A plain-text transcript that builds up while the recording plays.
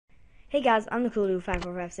Hey guys, I'm the cool dude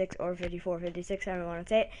 5456 or 5456, however you want to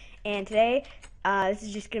say it. And today, this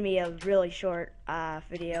is just gonna be a really short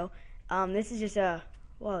video. This is just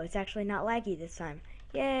well, it's actually not laggy this time.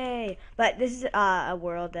 Yay! But this is a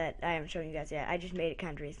world that I haven't shown you guys yet. I just made it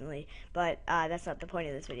kind of recently, but that's not the point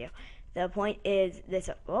of this video. The point is this.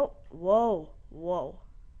 Whoa.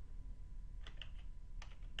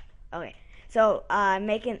 Okay, so I'm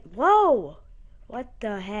making. Whoa! What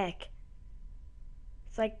the heck?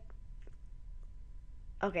 It's like.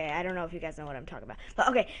 Okay, I don't know if you guys know what I'm talking about. But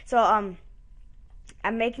okay, so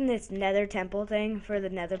I'm making this Nether temple thing for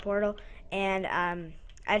the Nether portal, and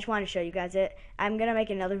I just want to show you guys it. I'm gonna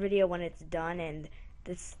make another video when it's done, and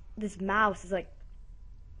this mouse is like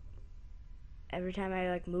every time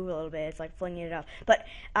I like move a little bit, it's like flinging it up. But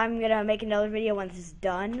I'm gonna make another video when this is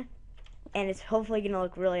done, and it's hopefully gonna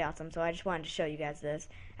look really awesome. So I just wanted to show you guys this.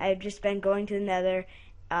 I've just been going to the Nether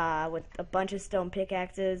with a bunch of stone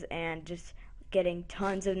pickaxes and just getting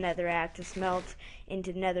tons of netherrack to smelt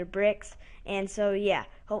into nether bricks. And so yeah,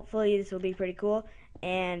 hopefully this will be pretty cool.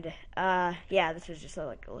 And yeah, this was just a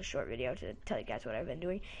little short video to tell you guys what I've been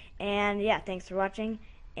doing. And yeah, thanks for watching,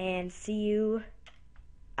 and see you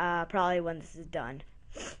probably when this is done,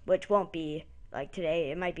 which won't be like today.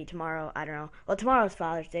 It might be tomorrow, I don't know. Well, tomorrow's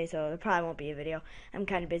Father's Day, so there probably won't be a video. I'm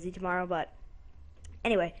kind of busy tomorrow, but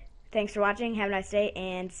anyway, thanks for watching, have a nice day,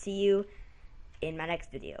 and see you in my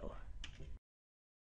next video.